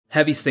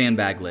Heavy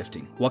sandbag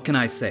lifting, what can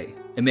I say?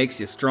 It makes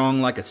you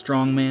strong like a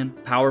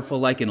strongman, powerful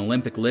like an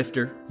Olympic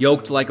lifter,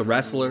 yoked like a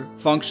wrestler,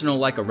 functional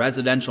like a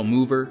residential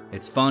mover.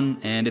 It's fun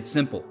and it's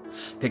simple.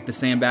 Pick the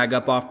sandbag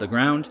up off the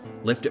ground,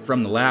 lift it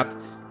from the lap,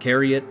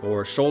 carry it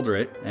or shoulder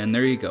it, and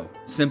there you go.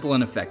 Simple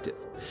and effective.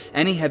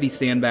 Any heavy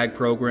sandbag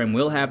program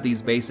will have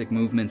these basic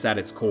movements at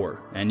its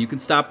core, and you can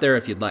stop there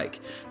if you'd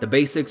like. The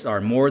basics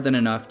are more than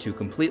enough to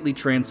completely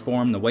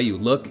transform the way you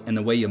look and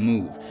the way you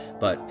move,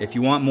 but if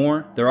you want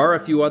more, there are a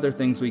few other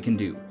things we can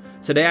do.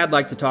 Today I'd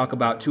like to talk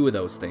about two of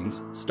those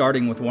things,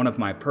 starting with one of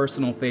my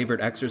personal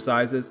favorite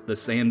exercises, the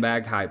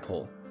Sandbag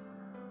Highpull.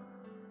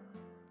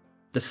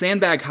 The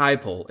Sandbag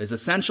Highpull is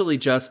essentially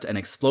just an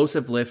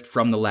explosive lift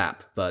from the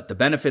lap, but the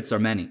benefits are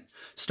many.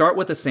 Start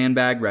with a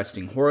sandbag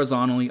resting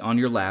horizontally on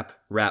your lap,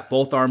 wrap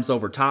both arms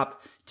over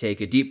top,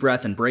 take a deep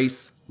breath and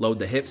brace, load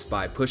the hips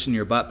by pushing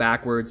your butt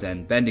backwards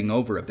and bending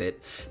over a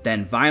bit,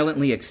 then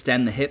violently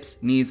extend the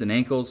hips, knees, and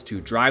ankles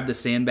to drive the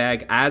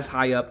sandbag as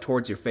high up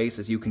towards your face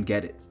as you can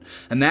get it.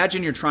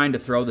 Imagine you're trying to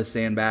throw the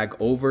sandbag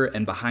over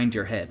and behind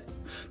your head.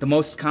 The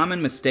most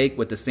common mistake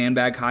with the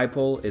Sandbag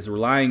Highpull is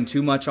relying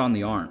too much on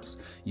the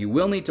arms. You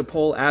will need to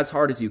pull as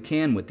hard as you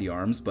can with the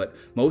arms, but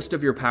most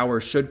of your power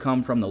should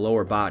come from the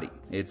lower body.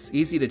 It's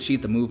easy to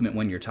cheat the movement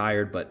when you're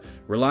tired, but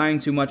relying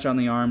too much on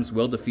the arms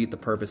will defeat the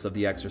purpose of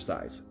the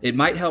exercise. It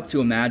might help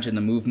to imagine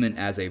the movement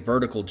as a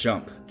vertical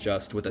jump,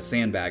 just with a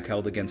sandbag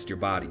held against your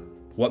body.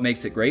 What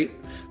makes it great?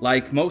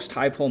 Like most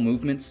high pull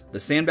movements, the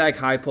Sandbag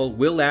Highpull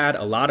will add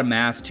a lot of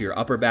mass to your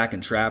upper back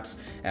and traps,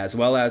 as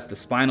well as the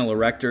spinal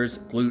erectors,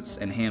 glutes,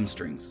 and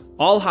hamstrings.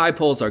 All high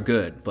pulls are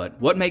good, but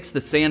what makes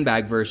the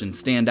sandbag version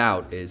stand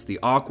out is the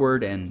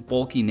awkward and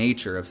bulky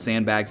nature of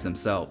sandbags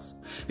themselves.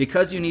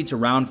 Because you need to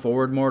round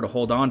forward more to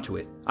hold on to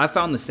it, I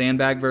found the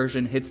sandbag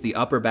version hits the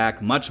upper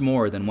back much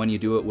more than when you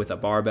do it with a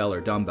barbell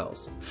or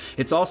dumbbells.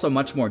 It's also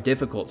much more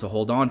difficult to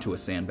hold on to a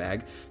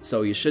sandbag,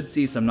 so you should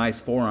see some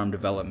nice forearm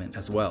development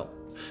as well.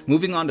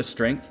 Moving on to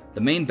strength,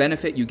 the main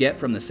benefit you get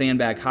from the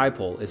Sandbag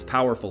Highpull is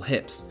powerful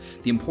hips.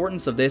 The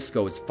importance of this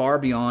goes far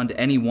beyond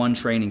any one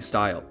training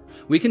style.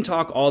 We can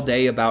talk all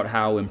day about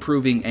how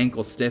improving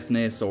ankle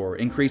stiffness or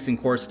increasing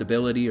core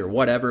stability or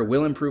whatever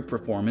will improve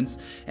performance,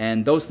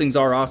 and those things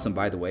are awesome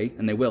by the way,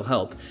 and they will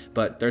help,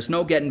 but there's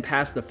no getting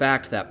past the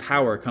fact that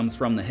power comes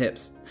from the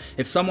hips.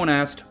 If someone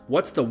asked,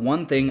 what's the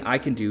one thing I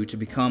can do to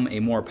become a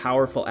more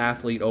powerful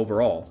athlete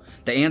overall?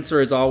 The answer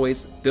is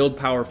always, build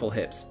powerful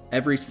hips,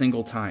 every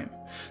single time.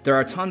 There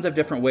are tons of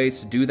different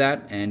ways to do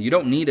that, and you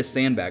don't need a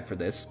sandbag for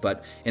this,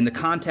 but in the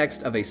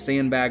context of a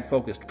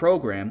sandbag-focused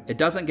program, it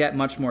doesn't get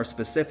much more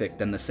specific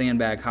than the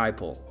Sandbag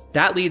Highpull.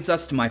 That leads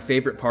us to my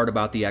favorite part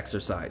about the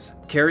exercise,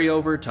 carry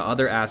over to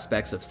other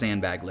aspects of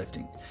sandbag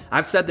lifting.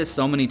 I've said this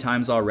so many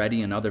times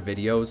already in other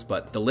videos,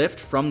 but the lift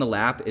from the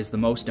lap is the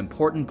most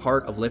important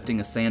part of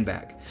lifting a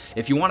sandbag.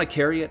 If you want to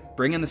carry it,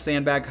 bringing the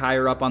sandbag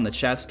higher up on the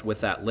chest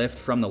with that lift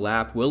from the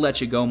lap will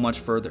let you go much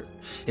further.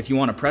 If you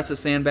want to press a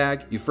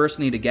sandbag, you first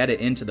need to get it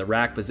into the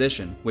rack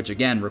position, which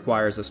again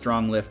requires a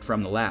strong lift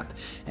from the lap.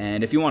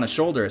 And if you want to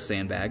shoulder a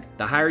sandbag,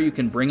 the higher you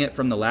can bring it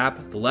from the lap,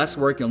 the less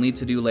work you'll need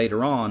to do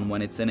later on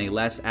when it's in a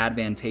less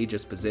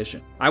advantageous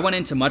position. I went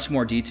into much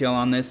more detail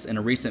on this in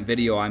a recent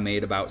video I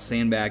made about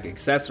sandbag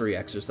accessory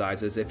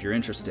exercises if you're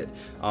interested.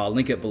 I'll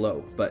link it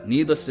below, but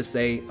needless to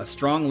say, a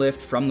strong lift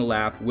from the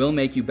lap will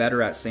make you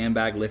better at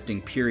sandbag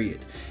lifting, period.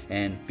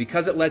 And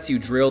because it lets you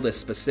drill this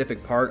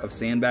specific part of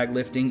sandbag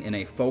lifting in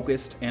a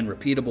focused and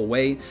repeatable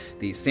way,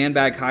 the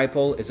Sandbag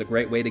Highpull is a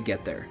great way to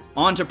get there.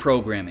 On to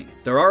programming.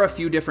 There are a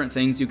few different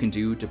things you can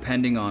do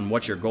depending on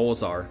what your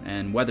goals are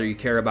and whether you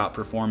care about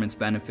performance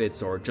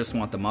benefits or just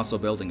want the muscle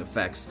building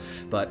effects.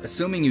 But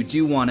assuming you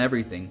do want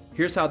everything,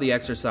 here's how the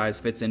exercise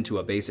fits into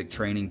a basic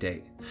training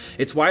day.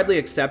 It's widely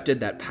accepted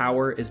that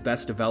power is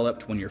best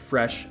developed when you're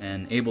fresh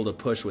and able to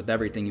push with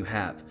everything you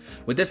have.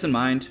 With this in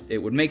mind, it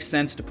would make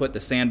sense to put the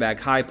Sandbag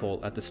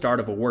Highpull at the start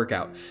of a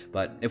workout,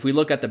 but if we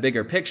look at the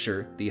bigger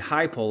picture, the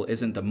Highpull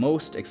isn't the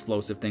most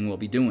explosive thing we'll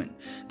be doing.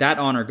 That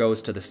honor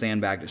goes to the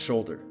Sandbag To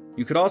Shoulder.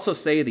 You could also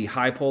say the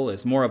Highpull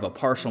is more of a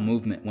partial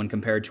movement when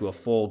compared to a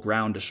full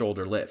ground to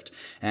shoulder lift,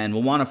 and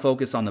we'll want to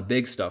focus on the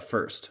big stuff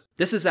first.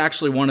 This is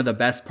actually one of the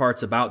best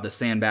parts about the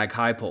Sandbag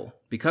Highpull.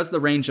 Because the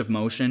range of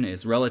motion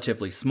is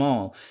relatively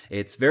small,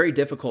 it's very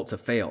difficult to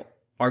fail.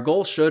 Our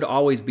goal should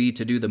always be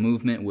to do the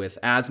movement with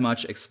as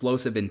much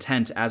explosive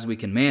intent as we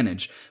can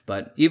manage,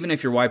 but even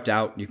if you're wiped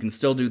out, you can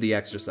still do the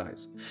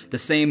exercise. The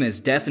same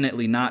is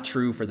definitely not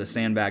true for the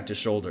Sandbag To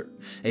Shoulder.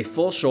 A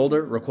full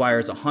shoulder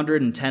requires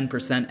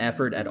 110%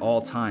 effort at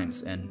all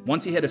times, and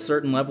once you hit a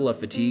certain level of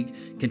fatigue,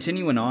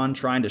 continuing on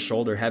trying to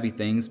shoulder heavy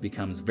things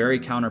becomes very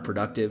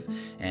counterproductive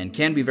and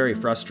can be very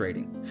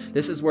frustrating.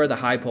 This is where the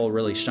Highpull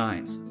really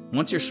shines.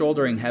 Once you're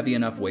shouldering heavy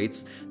enough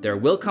weights, there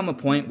will come a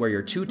point where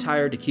you're too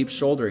tired to keep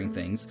shouldering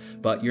things,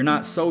 but you're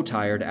not so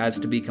tired as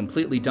to be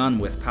completely done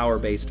with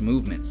power-based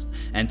movements.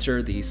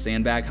 Enter the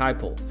Sandbag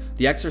Highpull.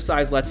 The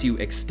exercise lets you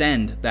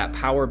extend that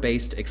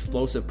power-based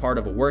explosive part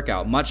of a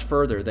workout much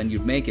further than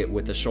you'd make it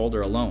with the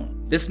shoulder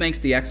alone. This makes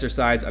the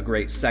exercise a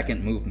great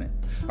second movement.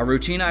 A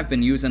routine I've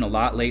been using a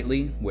lot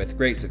lately, with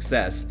great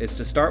success, is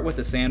to start with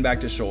the Sandbag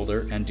to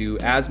Shoulder and do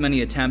as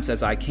many attempts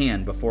as I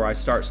can before I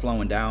start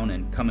slowing down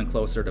and coming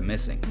closer to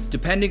missing.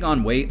 Depending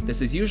on weight,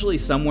 this is usually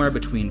somewhere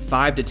between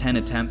 5 to 10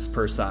 attempts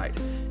per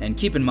side. And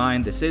keep in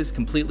mind, this is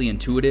completely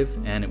intuitive,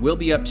 and it will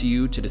be up to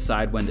you to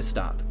decide when to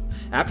stop.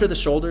 After the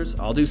shoulders,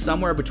 I'll do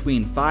somewhere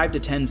between 5 to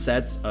 10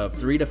 sets of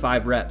 3 to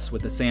 5 reps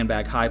with the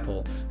Sandbag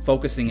Highpull,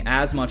 focusing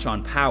as much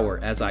on power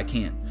as I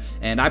can.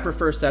 And I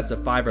prefer sets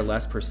of 5 or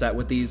less per set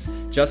with these,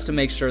 just to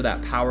make sure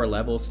that power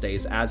level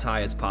stays as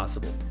high as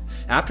possible.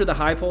 After the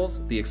high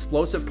pulls, the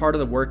explosive part of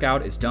the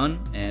workout is done,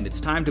 and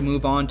it's time to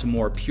move on to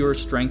more pure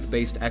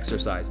strength-based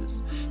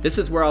exercises. This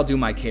is where I'll do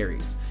my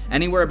carries.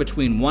 Anywhere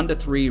between 1 to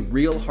 3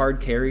 real hard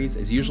carries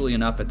is usually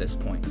enough at this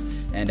point.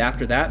 And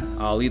after that,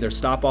 I'll either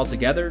stop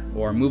altogether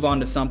or move on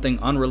to something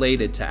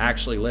unrelated to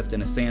actually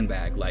lifting a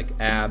sandbag, like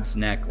abs,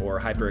 neck, or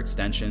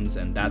hyperextensions,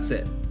 and that's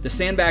it. The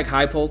Sandbag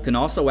Highpull can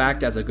also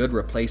act as a good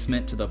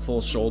replacement to the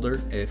full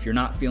shoulder if you're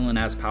not feeling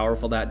as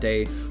powerful that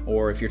day,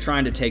 or if you're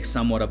trying to take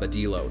somewhat of a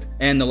deload.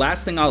 And the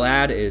last thing I'll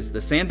add is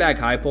the Sandbag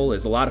Highpull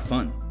is a lot of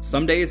fun.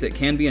 Some days it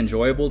can be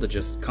enjoyable to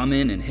just come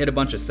in and hit a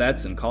bunch of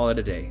sets and call it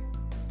a day.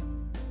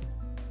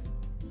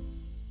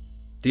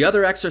 The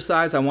other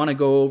exercise I want to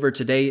go over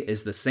today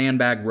is the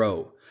Sandbag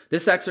Row.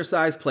 This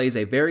exercise plays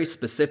a very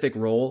specific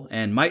role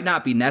and might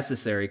not be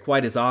necessary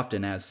quite as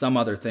often as some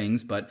other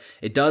things, but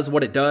it does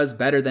what it does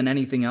better than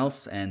anything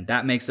else, and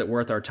that makes it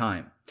worth our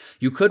time.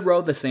 You could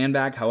row the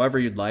sandbag however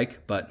you'd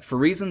like, but for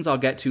reasons I'll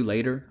get to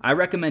later, I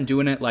recommend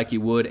doing it like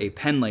you would a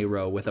Pendlay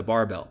row with a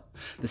barbell.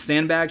 The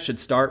sandbag should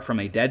start from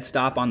a dead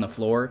stop on the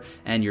floor,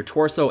 and your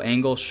torso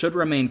angle should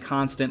remain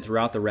constant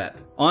throughout the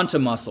rep. On to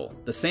muscle.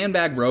 The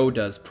Sandbag Row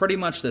does pretty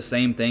much the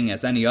same thing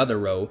as any other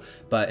row,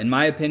 but in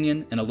my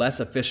opinion, in a less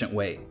efficient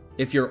way.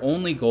 If your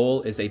only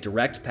goal is a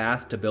direct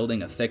path to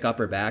building a thick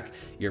upper back,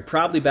 you're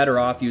probably better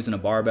off using a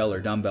barbell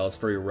or dumbbells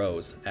for your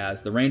rows,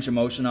 as the range of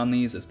motion on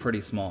these is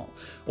pretty small.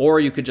 Or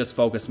you could just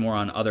focus more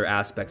on other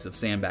aspects of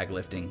sandbag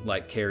lifting,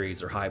 like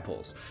carries or high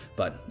pulls.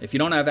 But if you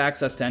don't have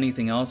access to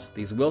anything else,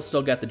 these will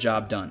still get the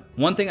job done.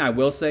 One thing I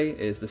will say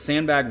is the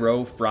Sandbag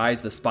Row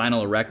fries the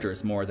spinal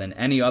erectors more than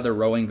any other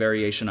rowing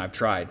variation I've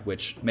tried,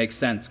 which makes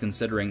sense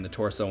considering the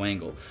torso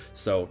angle,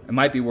 so it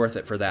might be worth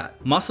it for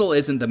that. Muscle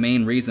isn't the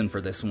main reason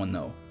for this one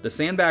though. The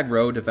Sandbag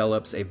Row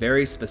develops a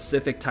very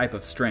specific type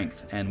of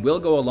strength and will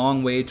go a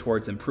long way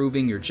towards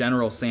improving your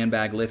general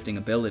sandbag lifting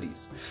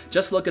abilities.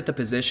 Just look at the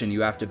position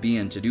you have to be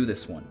in to do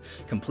this one,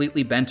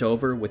 completely bent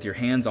over with your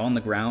hands on the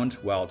ground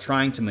while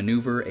trying to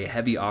maneuver a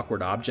heavy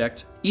awkward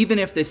object. Even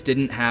if this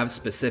didn't have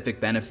specific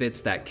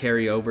benefits that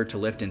carry over to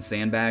lifting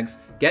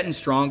sandbags, getting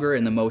stronger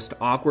in the most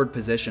awkward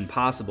position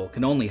possible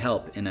can only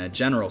help in a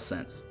general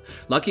sense.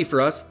 Lucky for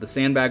us, the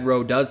Sandbag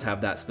Row does have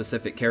that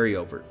specific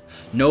carryover.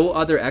 No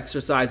other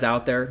exercise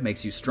out there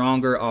makes you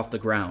stronger off the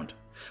ground.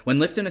 When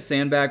lifting a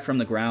sandbag from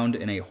the ground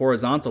in a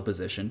horizontal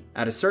position,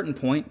 at a certain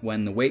point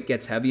when the weight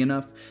gets heavy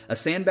enough, a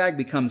sandbag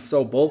becomes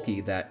so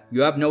bulky that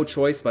you have no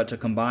choice but to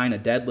combine a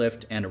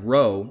deadlift and a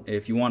row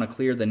if you want to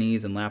clear the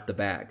knees and lap the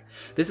bag.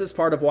 This is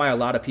part of why a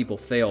lot of people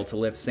fail to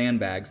lift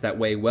sandbags that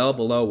weigh well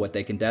below what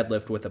they can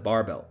deadlift with a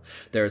barbell.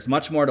 There's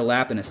much more to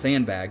lap in a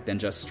sandbag than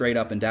just straight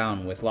up and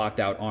down with locked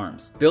out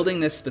arms.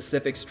 Building this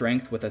specific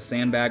strength with a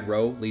Sandbag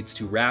Row leads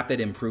to rapid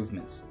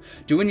improvements.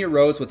 Doing your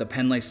rows with a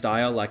Pendlay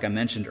style like I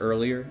mentioned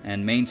earlier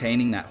and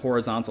maintaining that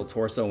horizontal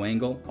torso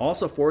angle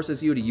also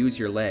forces you to use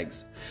your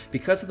legs.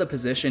 Because of the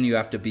position you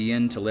have to be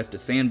in to lift a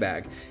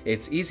sandbag,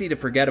 it's easy to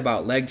forget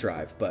about leg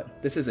drive,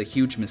 but this is a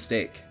huge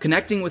mistake.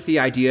 Connecting with the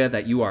idea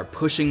that you are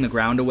pushing the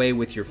ground away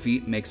with your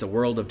feet makes a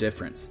world of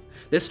difference.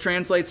 This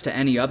translates to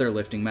any other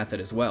lifting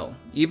method as well.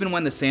 Even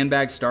when the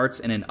sandbag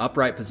starts in an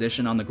upright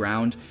position on the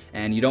ground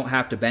and you don't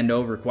have to bend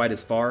over quite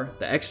as far,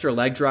 the extra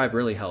leg drive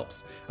really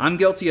helps. I'm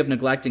guilty of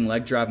neglecting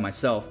leg drive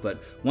myself,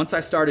 but once I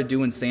started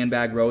doing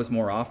sandbag rows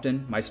more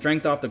often, my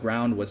strength off the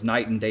ground was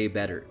night and day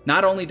better.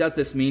 Not only does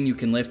this mean you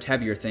can lift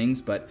heavier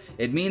things, but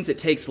it means it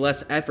takes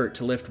less effort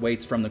to lift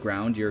weights from the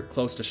ground you're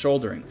close to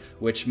shouldering,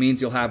 which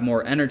means you'll have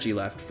more energy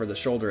left for the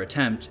shoulder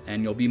attempt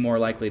and you'll be more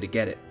likely to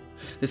get it.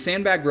 The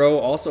Sandbag Row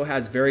also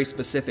has very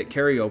specific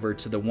carryover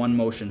to the one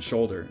motion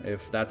shoulder,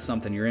 if that's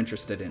something you're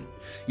interested in.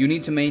 You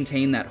need to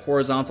maintain that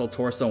horizontal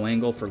torso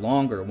angle for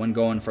longer when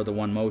going for the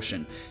one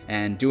motion,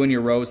 and doing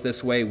your rows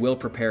this way will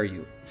prepare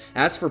you.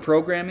 As for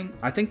programming,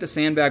 I think the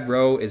Sandbag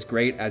Row is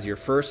great as your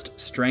first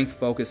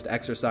strength-focused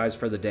exercise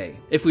for the day.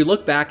 If we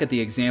look back at the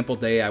example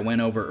day I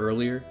went over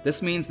earlier,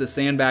 this means the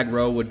Sandbag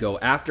Row would go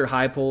after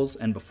high pulls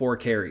and before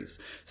carries.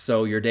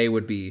 So your day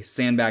would be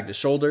Sandbag to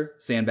Shoulder,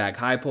 Sandbag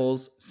high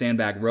pulls,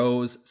 Sandbag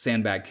rows,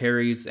 Sandbag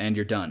carries, and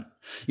you're done.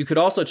 You could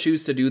also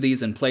choose to do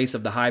these in place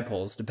of the high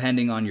pulls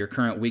depending on your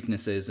current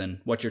weaknesses and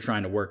what you're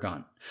trying to work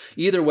on.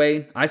 Either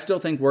way, I still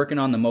think working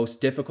on the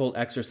most difficult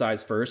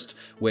exercise first,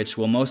 which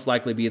will most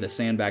likely be the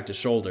Sandbag to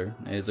Shoulder,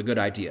 is a good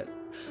idea.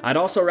 I'd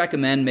also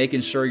recommend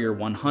making sure you're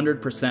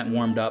 100%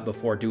 warmed up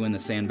before doing the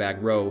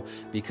Sandbag Row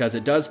because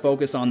it does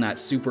focus on that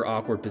super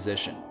awkward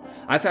position.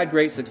 I've had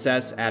great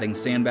success adding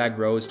sandbag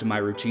rows to my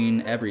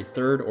routine every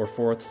third or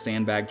fourth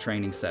sandbag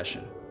training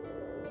session.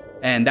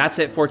 And that's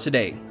it for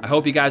today. I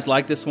hope you guys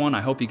liked this one. I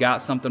hope you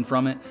got something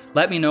from it.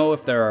 Let me know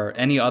if there are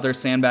any other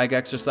sandbag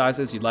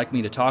exercises you'd like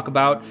me to talk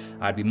about.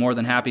 I'd be more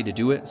than happy to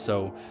do it.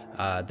 So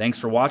thanks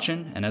for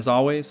watching, and as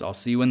always, I'll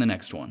see you in the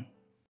next one.